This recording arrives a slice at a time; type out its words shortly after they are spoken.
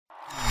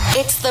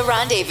It's The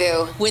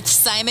Rendezvous with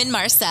Simon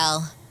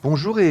Marcel.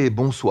 Bonjour et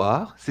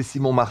bonsoir, c'est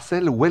Simon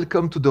Marcel.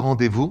 Welcome to The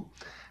Rendezvous.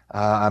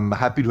 I'm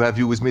happy to have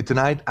you with me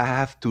tonight. I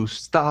have to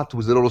start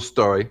with a little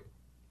story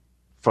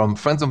from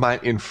friends of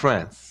mine in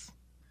France,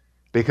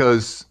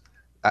 because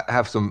I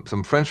have some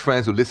French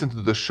friends who listen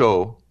to the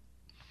show,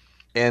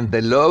 and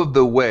they love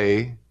the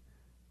way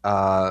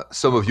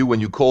some of you, when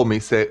you call me,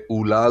 say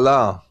 "ooh la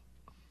la."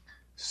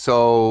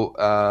 So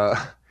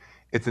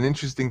it's an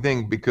interesting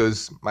thing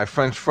because my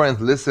French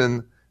friends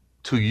listen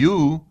to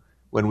you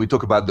when we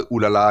talk about the ooh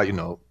la la,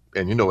 and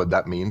you know what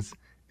that means.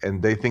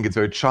 And they think it's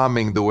very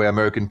charming the way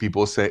American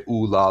people say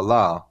ooh la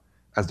la,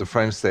 as the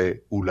French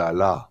say ooh la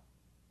la.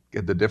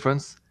 Get the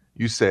difference?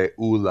 You say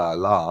ooh la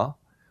la,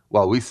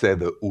 while we say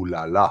the ooh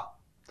la la.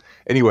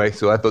 Anyway,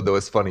 so I thought that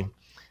was funny.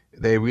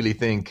 They really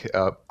think,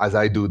 as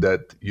I do,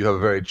 that you have a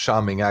very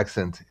charming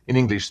accent in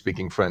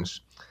English-speaking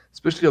French,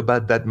 especially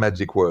about that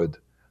magic word,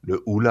 le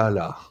ooh la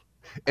la.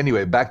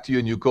 Anyway, back to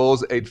your new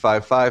calls,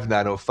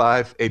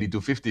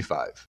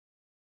 855-905-8255.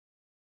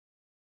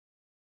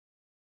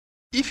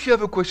 If you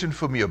have a question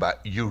for me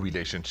about your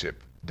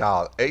relationship,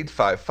 dial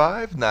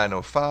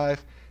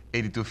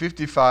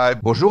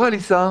 855-905-8255. Bonjour,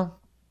 Alissa.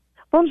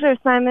 Bonjour,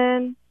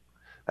 Simon.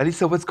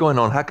 Alissa, what's going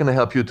on? How can I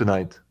help you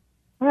tonight?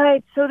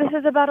 Right, so this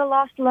is about a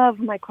lost love,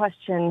 my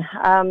question.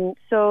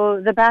 So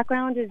the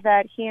background is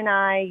that he and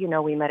I,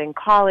 we met in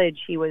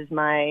college. He was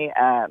my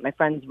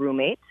friend's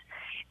roommate,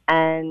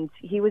 and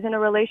he was in a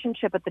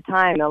relationship at the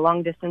time, a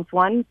long-distance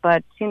one,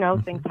 but,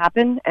 things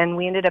happened, and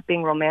we ended up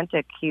being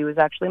romantic. He was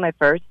actually my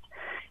first.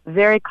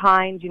 Very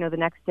kind. The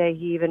next day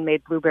he even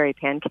made blueberry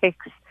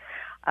pancakes.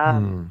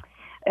 And,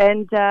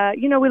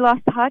 we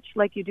lost touch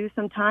like you do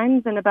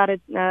sometimes. And about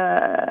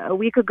a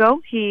week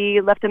ago, he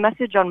left a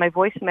message on my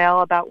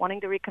voicemail about wanting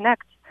to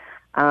reconnect.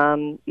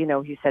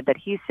 He said that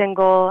he's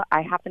single.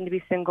 I happen to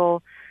be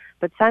single.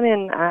 But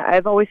Simon,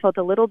 I've always felt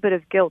a little bit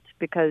of guilt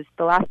because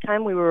the last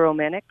time we were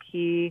romantic,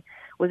 he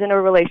was in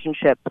a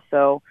relationship.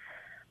 So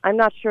I'm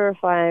not sure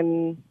if I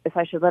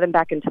should let him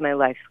back into my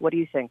life. What do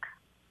you think?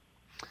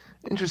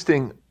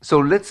 Interesting. So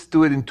let's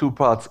do it in two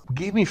parts.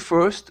 Give me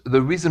first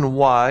the reason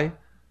why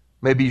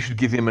maybe you should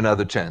give him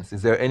another chance.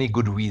 Is there any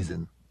good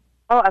reason?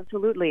 Oh,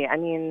 absolutely. I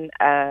mean,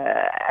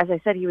 as I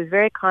said, he was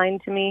very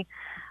kind to me.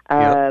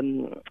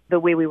 The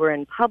way we were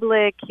in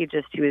public, he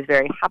was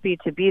very happy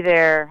to be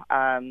there.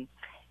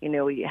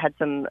 We had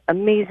some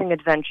amazing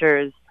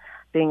adventures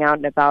being out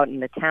and about in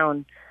the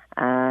town.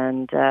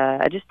 And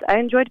I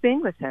enjoyed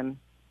being with him.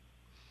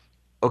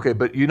 Okay,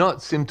 but you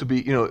not seem to be,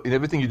 in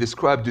everything you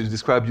described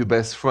your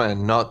best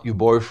friend, not your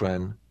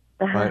boyfriend,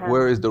 right?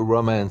 Where is the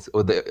romance,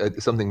 or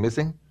is something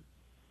missing?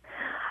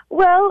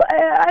 Well,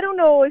 I don't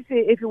know if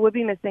it would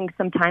be missing.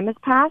 Some time has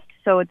passed,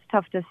 so it's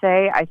tough to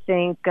say. I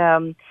think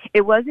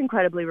it was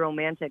incredibly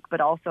romantic,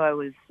 but also I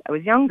was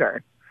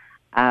younger,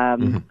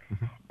 and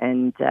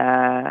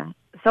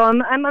so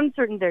I'm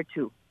uncertain there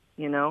too.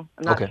 I'm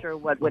not sure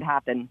what would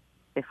happen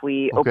if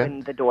we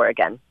opened the door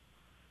again.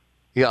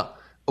 Yeah.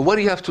 What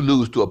do you have to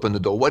lose to open the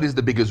door? What is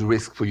the biggest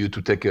risk for you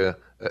to take a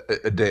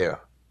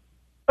dare?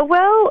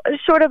 Well,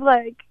 sort of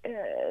like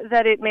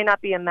that it may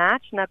not be a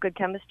match, not good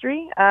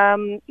chemistry.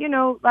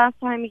 Last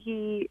time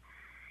he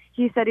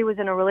said he was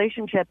in a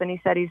relationship and he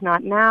said he's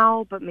not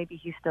now, but maybe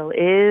he still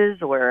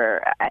is,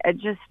 or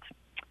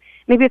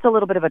maybe it's a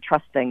little bit of a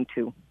trust thing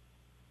too.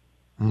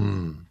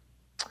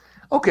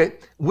 Okay.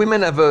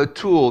 Women have a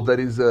tool that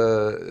is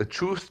a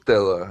truth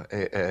teller,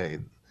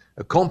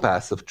 a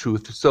compass of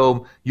truth.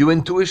 So your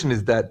intuition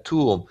is that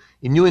tool.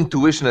 In your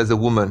intuition as a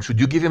woman, should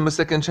you give him a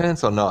second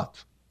chance or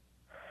not?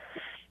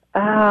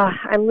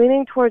 I'm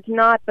leaning towards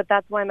not, but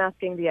that's why I'm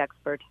asking the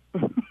expert.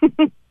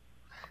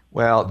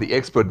 Well, the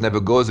expert never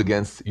goes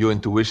against your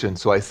intuition,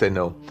 so I say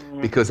no.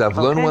 Because I've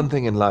learned one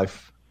thing in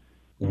life.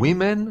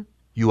 Women,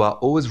 you are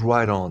always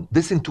right on.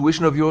 This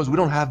intuition of yours, we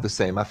don't have the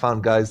same. I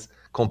found guys'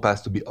 compass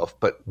to be off.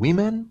 But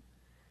women,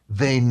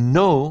 they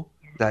know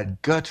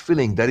that gut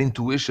feeling, that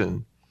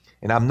intuition.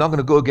 And I'm not going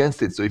to go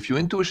against it. So if your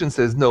intuition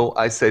says no,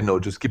 I say no.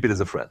 Just keep it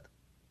as a friend.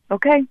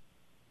 Okay.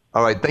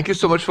 All right. Thank you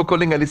so much for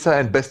calling, Alissa,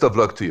 and best of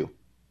luck to you.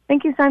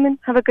 Thank you, Simon.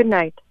 Have a good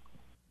night.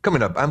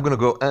 Coming up, I'm going to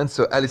go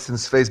answer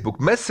Alison's Facebook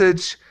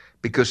message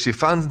because she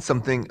found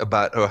something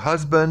about her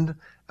husband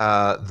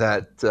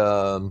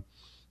that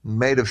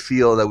made her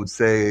feel, I would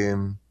say,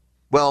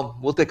 well,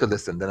 we'll take a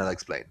listen, then I'll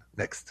explain.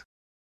 Next.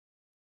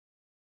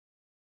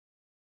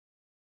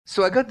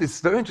 So I got this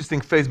very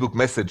interesting Facebook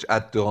message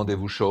at the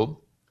Rendezvous show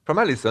from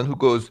Alison, who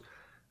goes,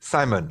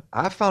 Simon,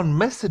 I found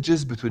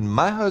messages between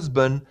my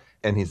husband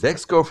and his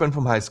ex-girlfriend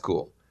from high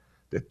school.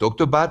 They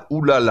talked about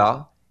ooh la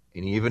la,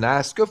 and he even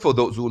asked her for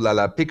those ooh la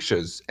la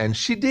pictures, and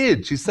she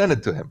did. She sent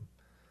it to him.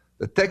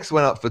 The text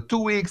went out for 2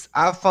 weeks.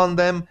 I found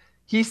them.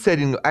 He said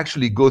he didn't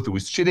actually go through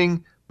his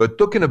cheating, but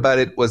talking about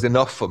it was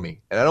enough for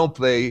me, and I don't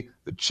play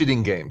the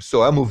cheating game,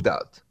 so I moved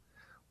out.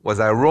 Was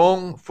I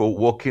wrong for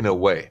walking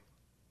away?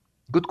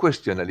 Good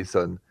question,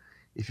 Alison.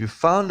 If you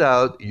found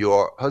out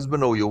your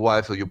husband or your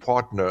wife or your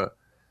partner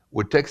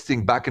were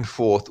texting back and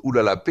forth ooh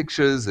la la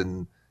pictures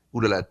and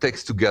ooh la la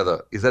text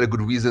together, is that a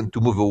good reason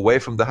to move away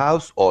from the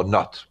house or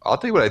not? I'll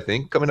tell you what I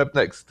think coming up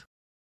next.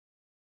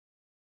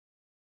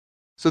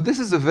 So this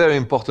is a very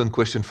important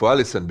question for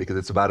Alison because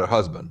it's about her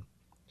husband.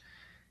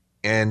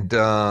 And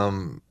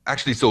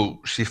actually,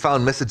 so she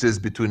found messages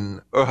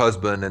between her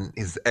husband and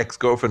his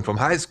ex-girlfriend from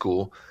high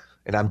school.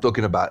 And I'm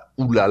talking about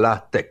ooh la la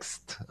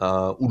text,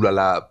 ooh la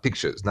la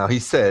pictures. Now, he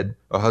said,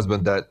 her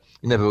husband, that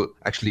he never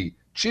actually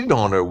cheated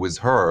on her with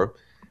her,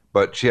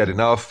 but she had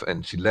enough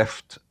and she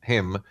left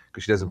him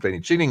because she doesn't play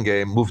any cheating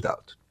game, moved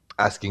out,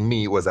 asking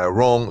me, was I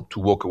wrong to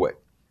walk away?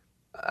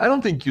 I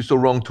don't think you're so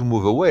wrong to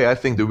move away. I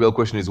think the real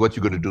question is what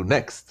you're going to do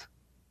next.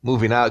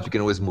 Moving out, you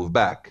can always move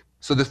back.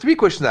 So the three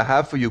questions I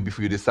have for you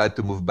before you decide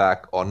to move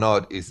back or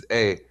not is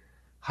A,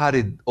 how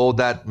did all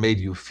that made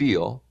you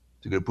feel?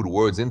 So you're going to put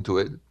words into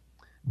it.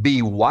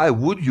 B, why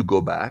would you go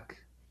back?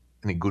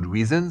 Any good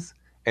reasons?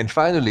 And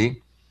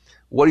finally,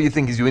 what do you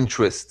think is your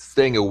interest?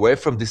 Staying away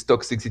from this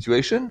toxic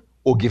situation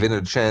or giving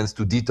it a chance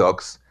to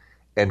detox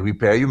and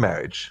repair your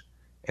marriage?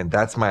 And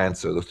that's my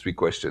answer, those three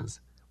questions.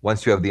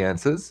 Once you have the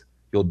answers,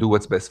 you'll do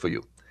what's best for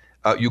you.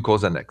 You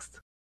calls are next.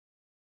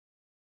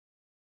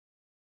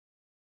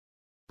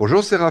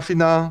 Bonjour,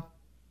 Serafina.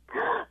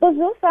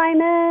 Bonjour,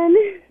 Simon.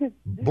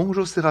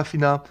 Bonjour,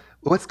 Serafina.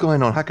 What's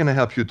going on? How can I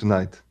help you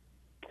tonight?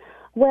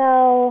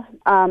 Well,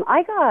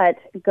 I got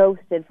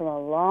ghosted from a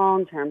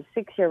long-term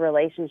 6-year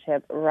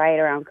relationship right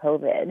around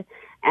COVID,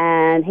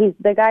 and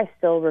the guy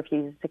still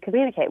refuses to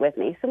communicate with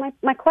me. So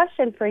my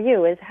question for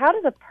you is, how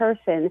does a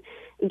person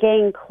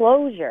gain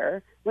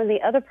closure when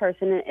the other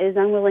person is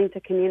unwilling to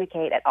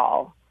communicate at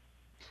all?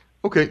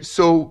 Okay,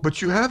 so,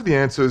 but you have the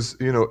answers,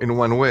 in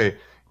one way,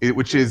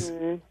 which is,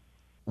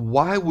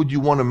 why would you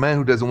want a man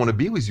who doesn't want to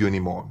be with you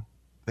anymore?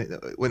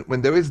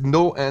 When there is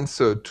no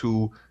answer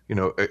to,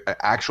 an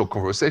actual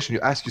conversation,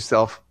 you ask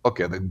yourself,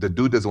 okay, the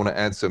dude doesn't want to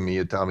answer me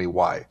or tell me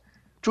why.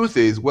 Truth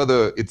is,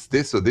 whether it's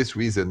this or this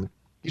reason,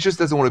 he just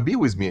doesn't want to be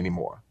with me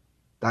anymore.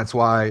 That's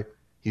why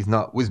he's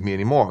not with me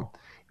anymore.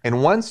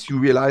 And once you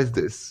realize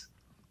this,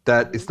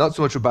 that it's not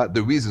so much about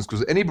the reasons,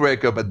 because any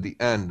breakup at the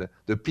end,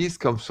 the peace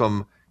comes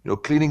from,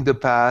 cleaning the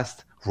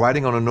past,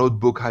 writing on a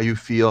notebook how you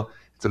feel.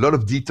 It's a lot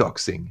of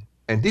detoxing.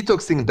 And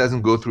detoxing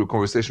doesn't go through a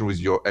conversation with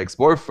your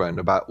ex-boyfriend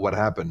about what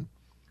happened.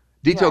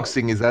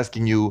 Detoxing is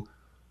asking you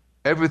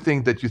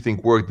everything that you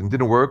think worked and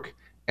didn't work,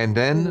 and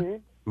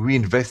then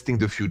reinvesting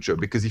the future.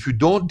 Because if you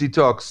don't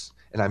detox,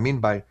 and I mean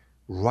by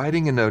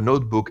writing in a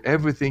notebook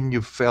everything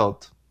you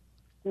felt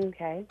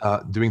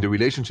during the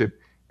relationship,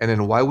 and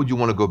then why would you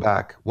want to go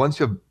back? Once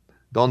you've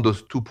done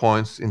those 2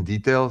 points in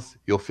details,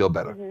 you'll feel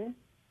better.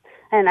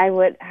 And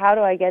how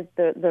do I get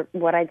the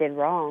what I did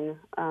wrong?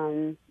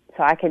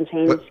 So I can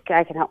change,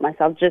 I can help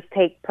myself, just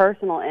take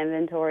personal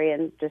inventory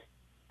and just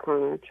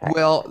kind of try.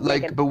 Well,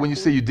 but when you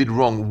say you did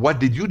wrong, what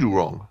did you do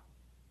wrong?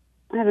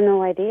 I have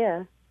no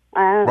idea.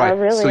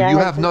 So you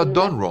have not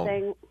done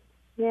wrong.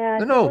 Yeah.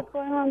 No. What's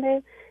going on,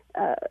 babe?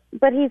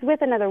 But he's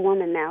with another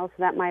woman now, so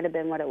that might have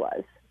been what it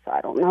was. So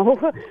I don't know.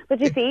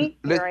 But you see,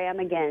 here I am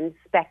again,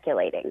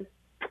 speculating.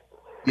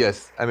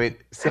 Yes. I mean,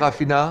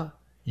 Serafina,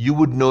 you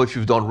would know if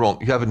you've done wrong.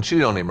 You haven't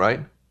cheated on him,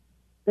 right?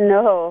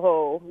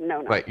 No.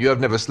 Right. You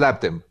have never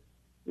slapped him.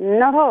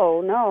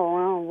 No,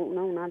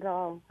 not at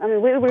all. I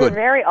mean, we were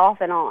very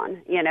off and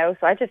on,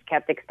 so I just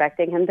kept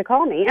expecting him to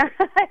call me.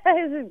 I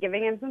was just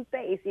giving him some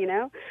space,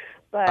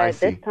 But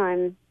this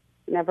time,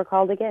 never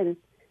called again.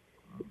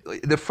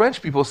 The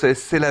French people say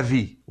c'est la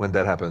vie when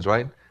that happens,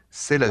 right?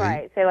 C'est la vie.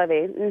 Right, c'est la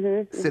vie.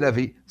 Mm-hmm. C'est la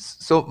vie.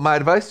 So my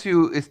advice to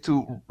you is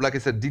to, like I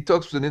said,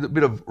 detox with a little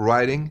bit of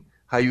writing,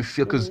 how you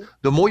feel, because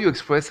the more you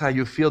express how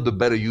you feel, the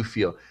better you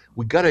feel.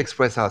 We got to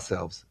express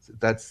ourselves.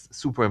 That's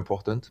super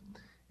important.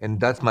 And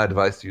that's my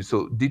advice to you.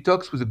 So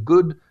detox with a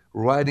good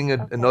writing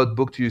a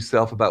notebook to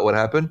yourself about what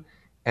happened,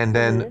 and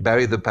then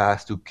bury the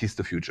past to kiss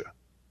the future.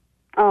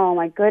 Oh,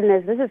 my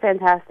goodness. This is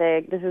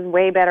fantastic. This is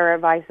way better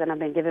advice than I've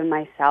been giving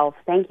myself.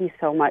 Thank you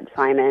so much,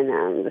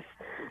 Simon.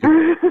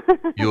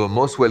 You're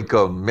most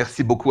welcome.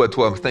 Merci beaucoup à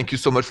toi. Thank you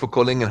so much for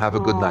calling, and have a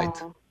good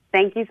night.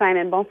 Thank you,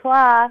 Simon.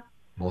 Bonsoir.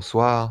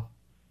 Bonsoir.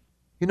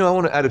 I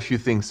want to add a few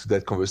things to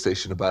that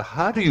conversation about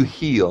how do you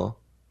heal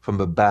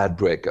from a bad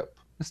breakup.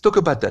 Let's talk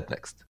about that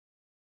next.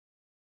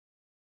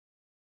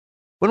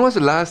 When was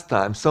the last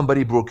time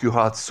somebody broke your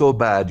heart so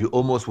bad you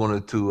almost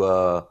wanted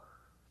to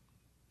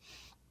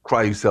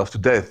cry yourself to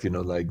death,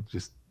 like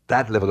just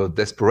that level of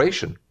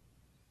desperation?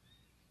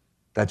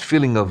 That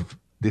feeling of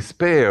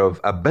despair,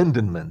 of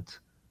abandonment.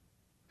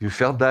 Have you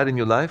felt that in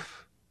your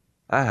life?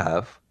 I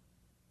have.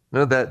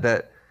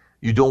 That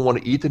you don't want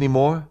to eat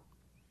anymore,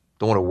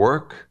 don't want to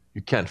work,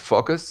 you can't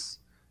focus,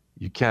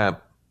 you can't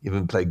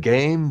even play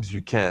games,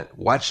 you can't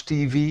watch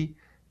TV.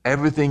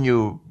 Everything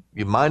your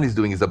mind is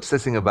doing is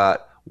obsessing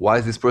about, why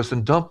is this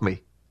person dumped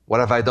me? What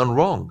have I done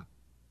wrong?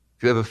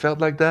 Have you ever felt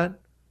like that?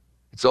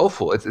 It's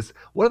awful. It's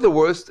one of the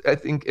worst, I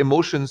think,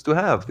 emotions to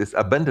have, this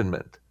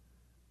abandonment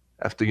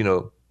after,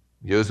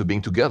 years of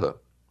being together.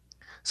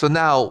 So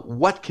now,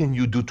 what can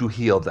you do to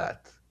heal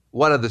that?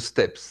 What are the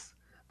steps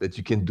that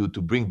you can do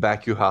to bring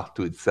back your heart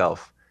to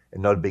itself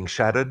and not being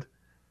shattered?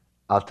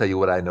 I'll tell you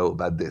what I know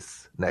about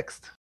this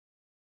next.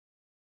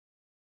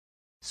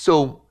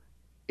 So,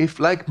 if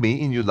like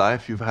me in your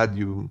life, you've had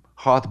your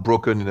heart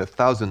broken in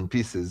 1,000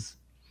 pieces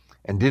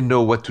and didn't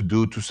know what to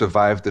do to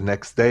survive the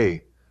next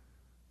day,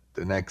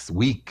 the next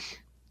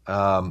week,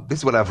 this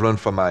is what I've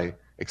learned from my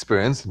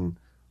experience and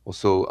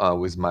also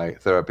with my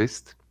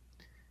therapist,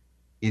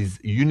 is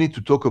you need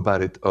to talk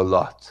about it a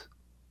lot.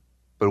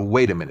 But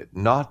wait a minute,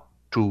 not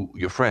to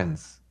your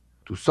friends,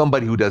 to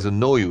somebody who doesn't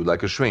know you,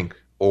 like a shrink,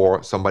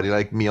 or somebody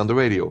like me on the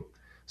radio,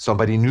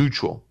 somebody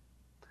neutral,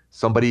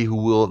 somebody who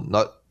will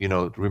not,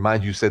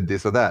 remind you said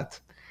this or that.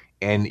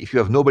 And if you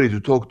have nobody to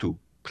talk to,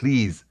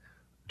 please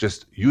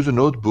just use a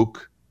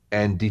notebook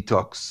and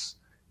detox.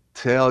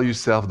 Tell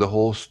yourself the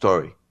whole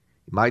story.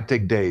 It might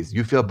take days.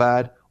 You feel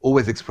bad,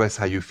 always express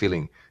how you're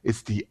feeling.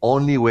 It's the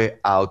only way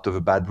out of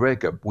a bad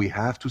breakup. We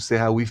have to say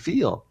how we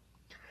feel.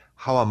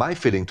 How am I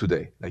feeling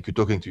today? Like you're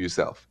talking to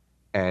yourself.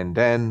 And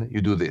then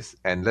you do this.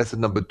 And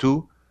lesson number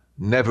 2,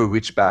 never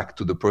reach back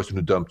to the person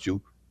who dumped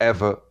you,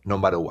 ever, no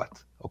matter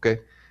what. Okay?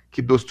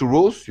 Keep those 2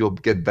 rules, you'll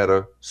get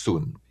better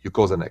soon. Your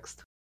calls are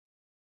next.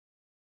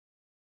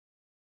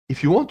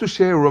 If you want to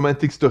share a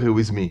romantic story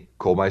with me,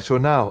 call my show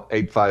now,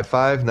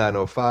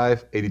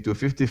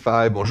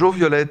 855-905-8255. Bonjour,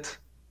 Violette.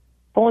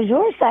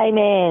 Bonjour,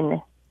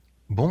 Simon.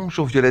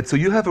 Bonjour, Violette. So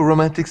you have a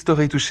romantic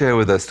story to share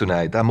with us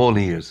tonight. I'm all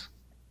ears.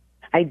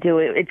 I do.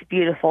 It's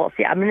beautiful.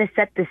 See, I'm going to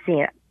set the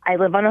scene. I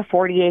live on a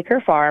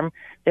 40-acre farm.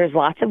 There's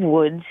lots of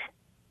woods,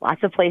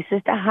 lots of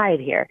places to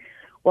hide here.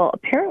 Well,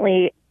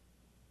 apparently,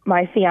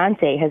 my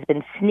fiance has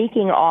been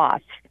sneaking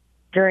off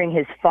during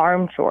his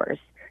farm chores.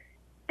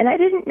 And I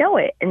didn't know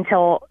it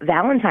until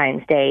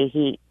Valentine's Day.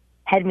 He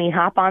had me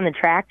hop on the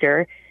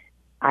tractor.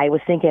 I was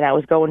thinking I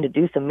was going to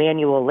do some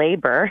manual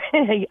labor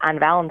on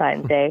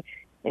Valentine's Day,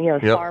 and,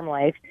 Yep. farm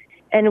life.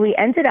 And we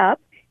ended up,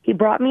 he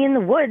brought me in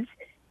the woods.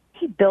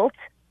 He built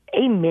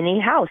a mini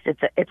house.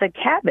 It's a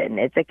cabin.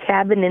 It's a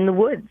cabin in the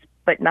woods,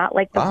 but not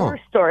like the horror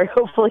story,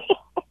 hopefully.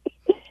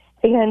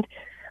 And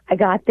I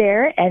got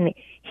there, and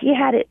he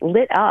had it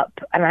lit up.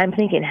 And I'm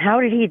thinking, how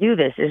did he do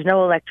this? There's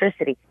no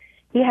electricity.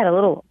 He had a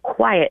little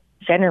quiet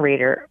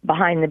generator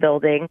behind the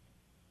building.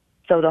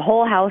 So the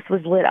whole house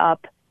was lit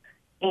up,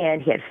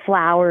 and he had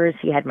flowers.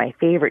 He had my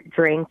favorite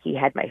drink. He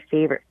had my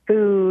favorite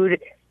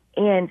food,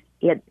 and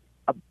he had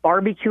a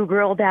barbecue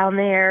grill down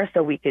there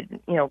so we could,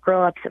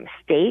 grill up some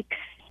steaks.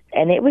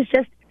 And it was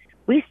just,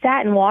 we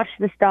sat and watched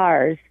the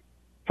stars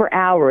for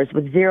hours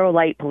with zero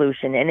light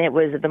pollution. And it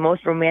was the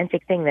most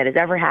romantic thing that has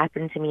ever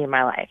happened to me in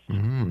my life.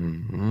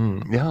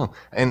 Yeah.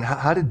 And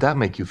how did that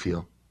make you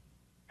feel?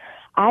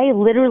 I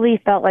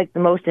literally felt like the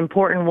most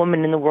important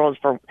woman in the world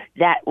for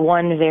that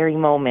one very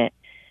moment,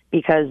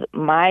 because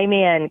my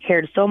man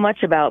cared so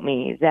much about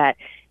me that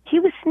he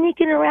was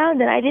sneaking around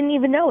and I didn't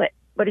even know it,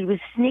 but he was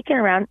sneaking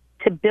around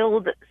to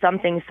build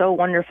something so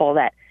wonderful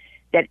that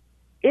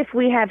if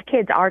we have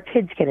kids, our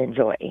kids can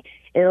enjoy.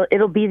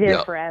 It'll be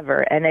there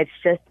forever. And it's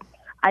just,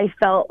 I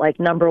felt like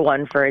number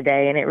one for a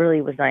day, and it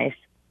really was nice.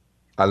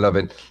 I love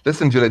it.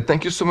 Listen, Juliette,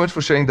 thank you so much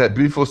for sharing that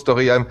beautiful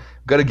story. I'm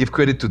got to give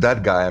credit to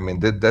that guy. I mean,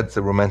 that's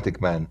a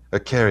romantic man, a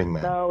caring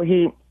man. So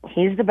he's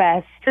the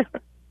best.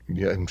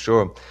 Yeah, I'm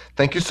sure.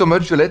 Thank you so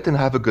much, Violette, and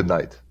have a good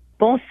night.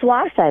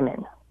 Bonsoir,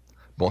 Simon.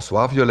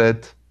 Bonsoir,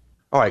 Violette.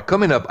 All right,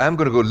 coming up, I'm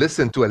going to go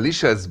listen to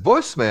Alicia's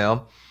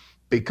voicemail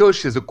because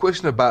she has a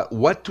question about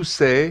what to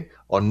say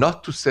or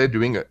not to say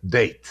during a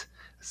date.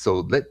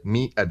 So let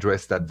me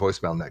address that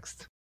voicemail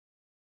next.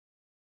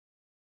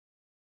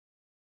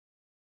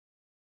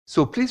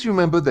 So please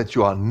remember that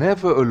you are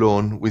never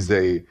alone with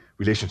a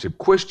relationship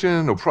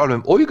question or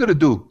problem. All you got to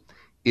do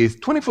is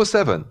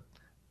 24/7.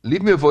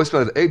 Leave me a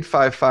voicemail at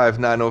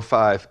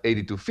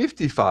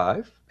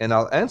 855-905-8255 and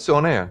I'll answer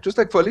on air, just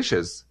like for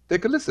Alicia's.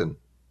 Take a listen.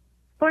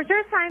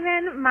 Bonjour,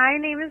 Simon. My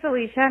name is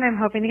Alicia, and I'm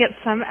hoping to get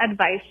some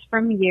advice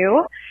from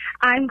you.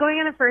 I'm going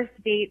on a first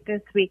date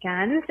this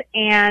weekend,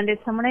 and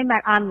it's someone I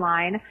met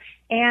online.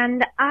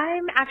 And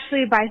I'm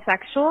actually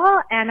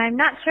bisexual, and I'm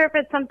not sure if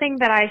it's something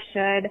that I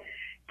should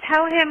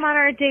tell him on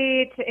our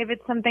date, if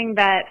it's something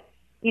that,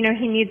 he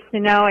needs to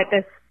know at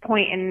this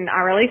point in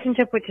our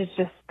relationship, which is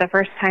just the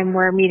first time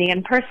we're meeting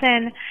in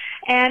person.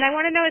 And I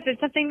want to know, is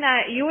it something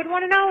that you would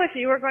want to know if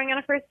you were going on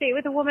a first date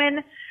with a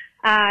woman?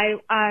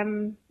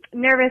 I'm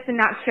nervous and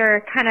not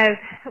sure kind of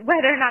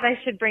whether or not I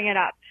should bring it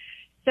up.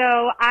 So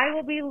I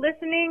will be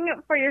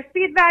listening for your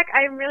feedback.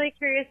 I'm really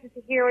curious to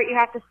hear what you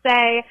have to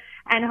say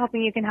and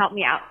hoping you can help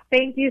me out.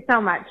 Thank you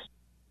so much.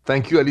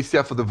 Thank you,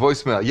 Alicia, for the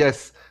voicemail.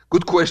 Yes,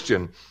 good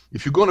question.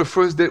 If you go on a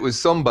first date with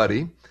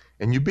somebody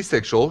and you're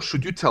bisexual,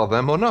 should you tell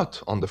them or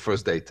not on the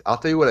first date? I'll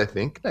tell you what I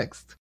think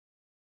next.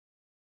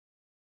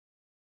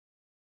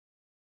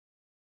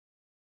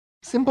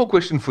 Simple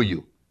question for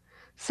you.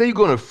 Say you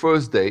go on a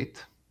first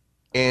date,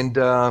 and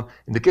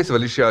in the case of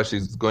Alicia,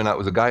 she's going out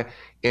with a guy,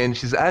 and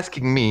she's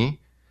asking me,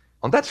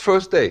 on that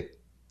first date,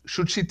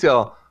 should she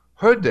tell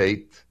her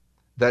date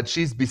that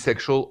she's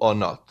bisexual or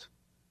not?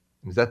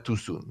 Is that too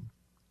soon?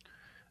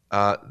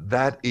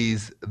 That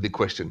is the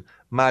question.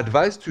 My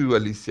advice to you,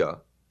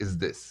 Alicia, is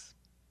this.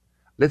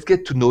 let's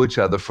get to know each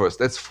other first.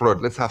 Let's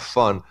flirt. Let's have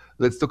fun.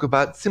 Let's talk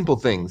about simple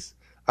things.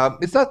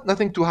 It's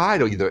nothing to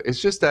hide either.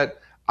 It's just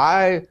that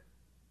I,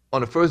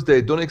 on a first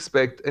date, don't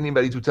expect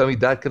anybody to tell me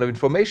that kind of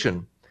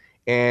information.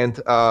 And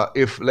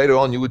if later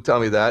on you would tell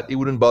me that, it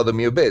wouldn't bother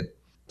me a bit.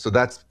 So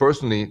that's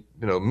personally,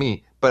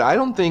 me. But I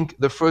don't think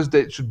the first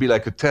date should be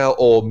like a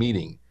tell-all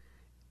meeting.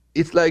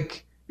 It's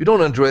like you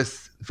don't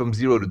undress from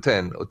 0 to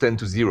 10 or 10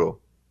 to 0.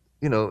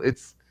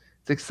 It's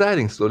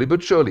exciting, slowly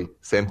but surely.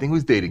 Same thing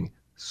with dating,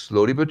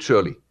 slowly but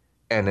surely.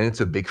 And then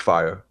it's a big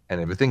fire and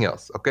everything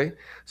else, okay?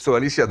 So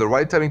Alicia, the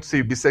right timing to say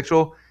you're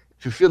bisexual,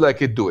 if you feel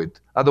like it, do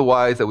it.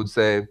 Otherwise, I would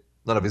say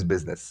none of his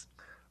business.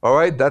 All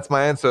right, that's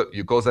my answer.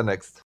 You call the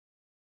next.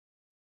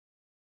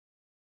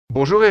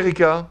 Bonjour,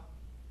 Erika.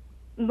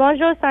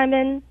 Bonjour,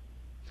 Simon.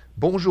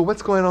 Bonjour,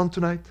 what's going on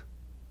tonight?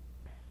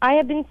 I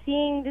have been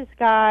seeing this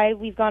guy.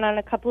 We've gone on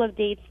a couple of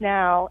dates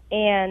now,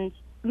 and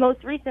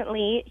most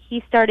recently,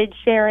 he started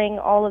sharing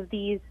all of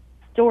these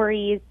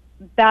stories,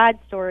 bad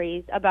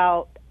stories,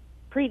 about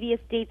previous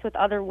dates with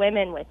other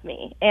women with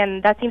me.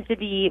 And that seems to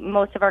be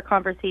most of our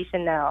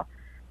conversation now.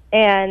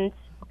 And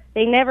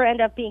they never end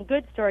up being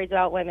good stories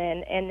about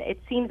women, and it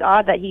seems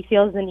odd that he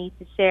feels the need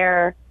to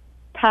share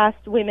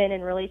past women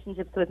in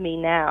relationships with me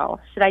now.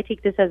 Should I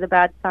take this as a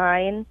bad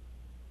sign?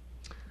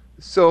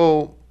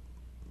 So,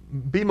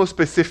 be more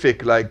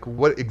specific, like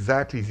what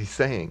exactly is he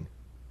saying?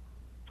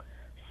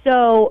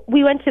 So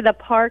we went to the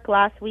park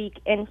last week,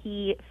 and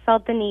he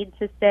felt the need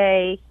to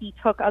say he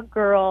took a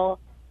girl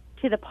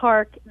to the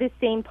park, this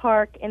same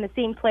park in the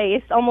same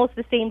place, almost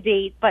the same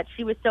date, but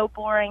she was so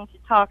boring to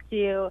talk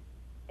to,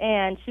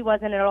 and she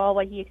wasn't at all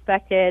what he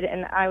expected.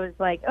 And I was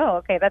like, oh,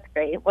 okay, that's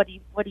great. What do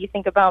you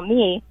think about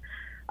me?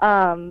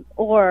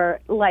 Or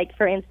like,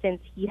 for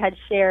instance, he had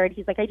shared,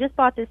 he's like, I just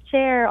bought this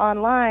chair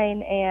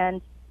online,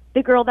 and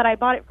the girl that I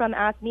bought it from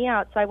asked me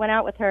out, so I went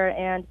out with her,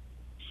 and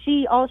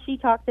all she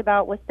talked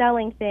about was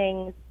selling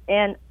things,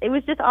 and it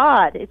was just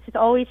odd. It's just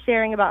always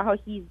sharing about how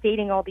he's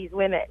dating all these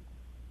women.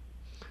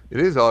 It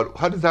is odd.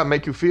 How does that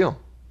make you feel?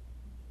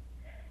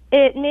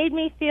 It made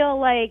me feel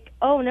like,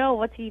 oh no,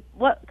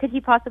 what could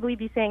he possibly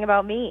be saying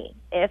about me?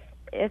 If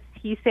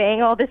he's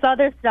saying all this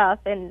other stuff,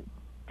 and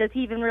does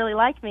he even really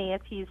like me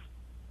if he's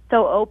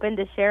so open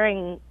to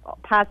sharing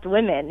past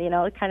women?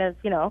 It kind of,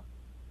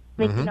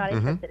 makes me not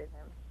interested in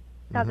him.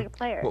 Sounds like a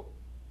player. Well,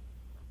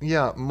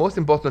 yeah, most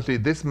importantly,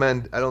 this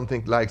man, I don't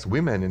think, likes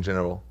women in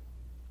general,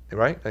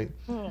 right?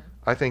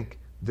 I think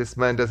this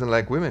man doesn't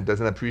like women,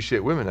 doesn't appreciate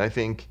women. I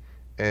think,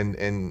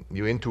 and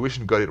your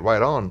intuition got it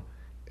right on.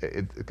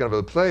 It's kind of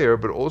a player,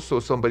 but also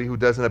somebody who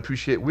doesn't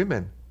appreciate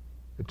women.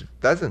 It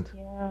doesn't.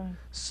 Yeah.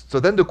 So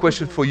then the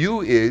question for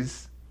you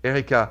is,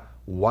 Erika,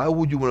 why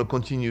would you want to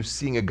continue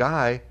seeing a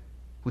guy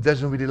who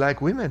doesn't really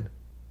like women?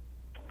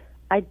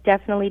 I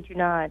definitely do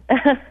not.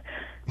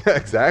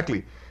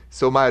 Exactly.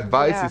 So my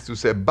advice is to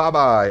say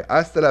bye-bye,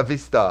 hasta la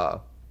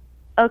vista.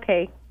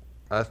 Okay.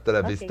 Hasta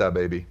la vista,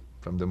 baby,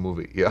 from the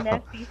movie. Yeah.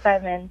 Merci,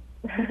 Simon.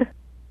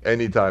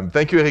 Anytime.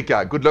 Thank you,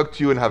 Erika. Good luck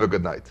to you and have a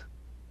good night.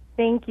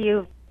 Thank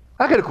you.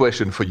 I got a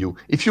question for you.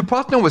 If your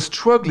partner was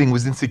struggling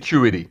with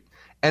insecurity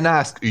and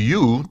asked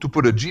you to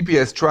put a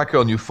GPS tracker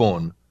on your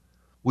phone,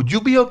 would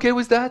you be okay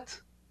with that?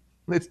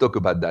 Let's talk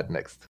about that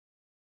next.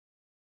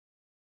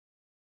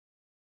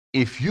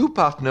 If your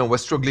partner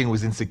was struggling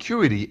with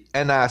insecurity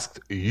and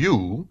asked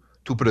you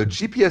to put a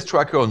GPS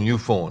tracker on your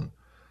phone,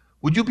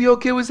 would you be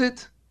okay with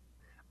it?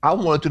 I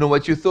wanted to know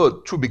what you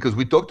thought. True, because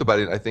we talked about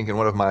it, I think, in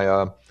one of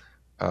my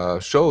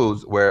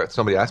shows where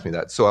somebody asked me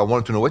that. So I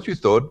wanted to know what you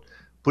thought.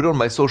 Put it on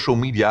my social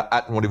media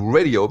at Rendezvous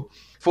Radio.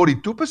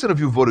 42% of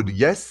you voted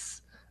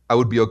yes, I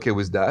would be okay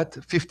with that.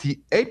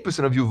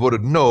 58% of you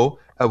voted no,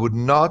 I would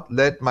not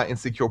let my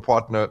insecure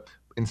partner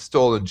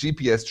install a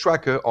GPS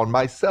tracker on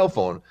my cell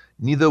phone.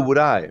 Neither would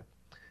I.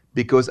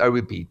 Because I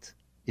repeat,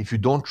 if you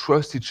don't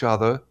trust each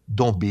other,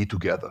 don't be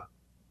together.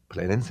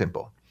 Plain and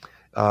simple.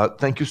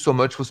 Thank you so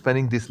much for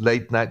spending this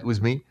late night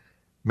with me.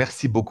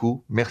 Merci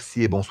beaucoup.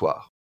 Merci et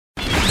bonsoir.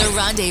 The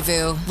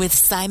Rendezvous with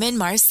Simon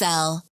Marcel.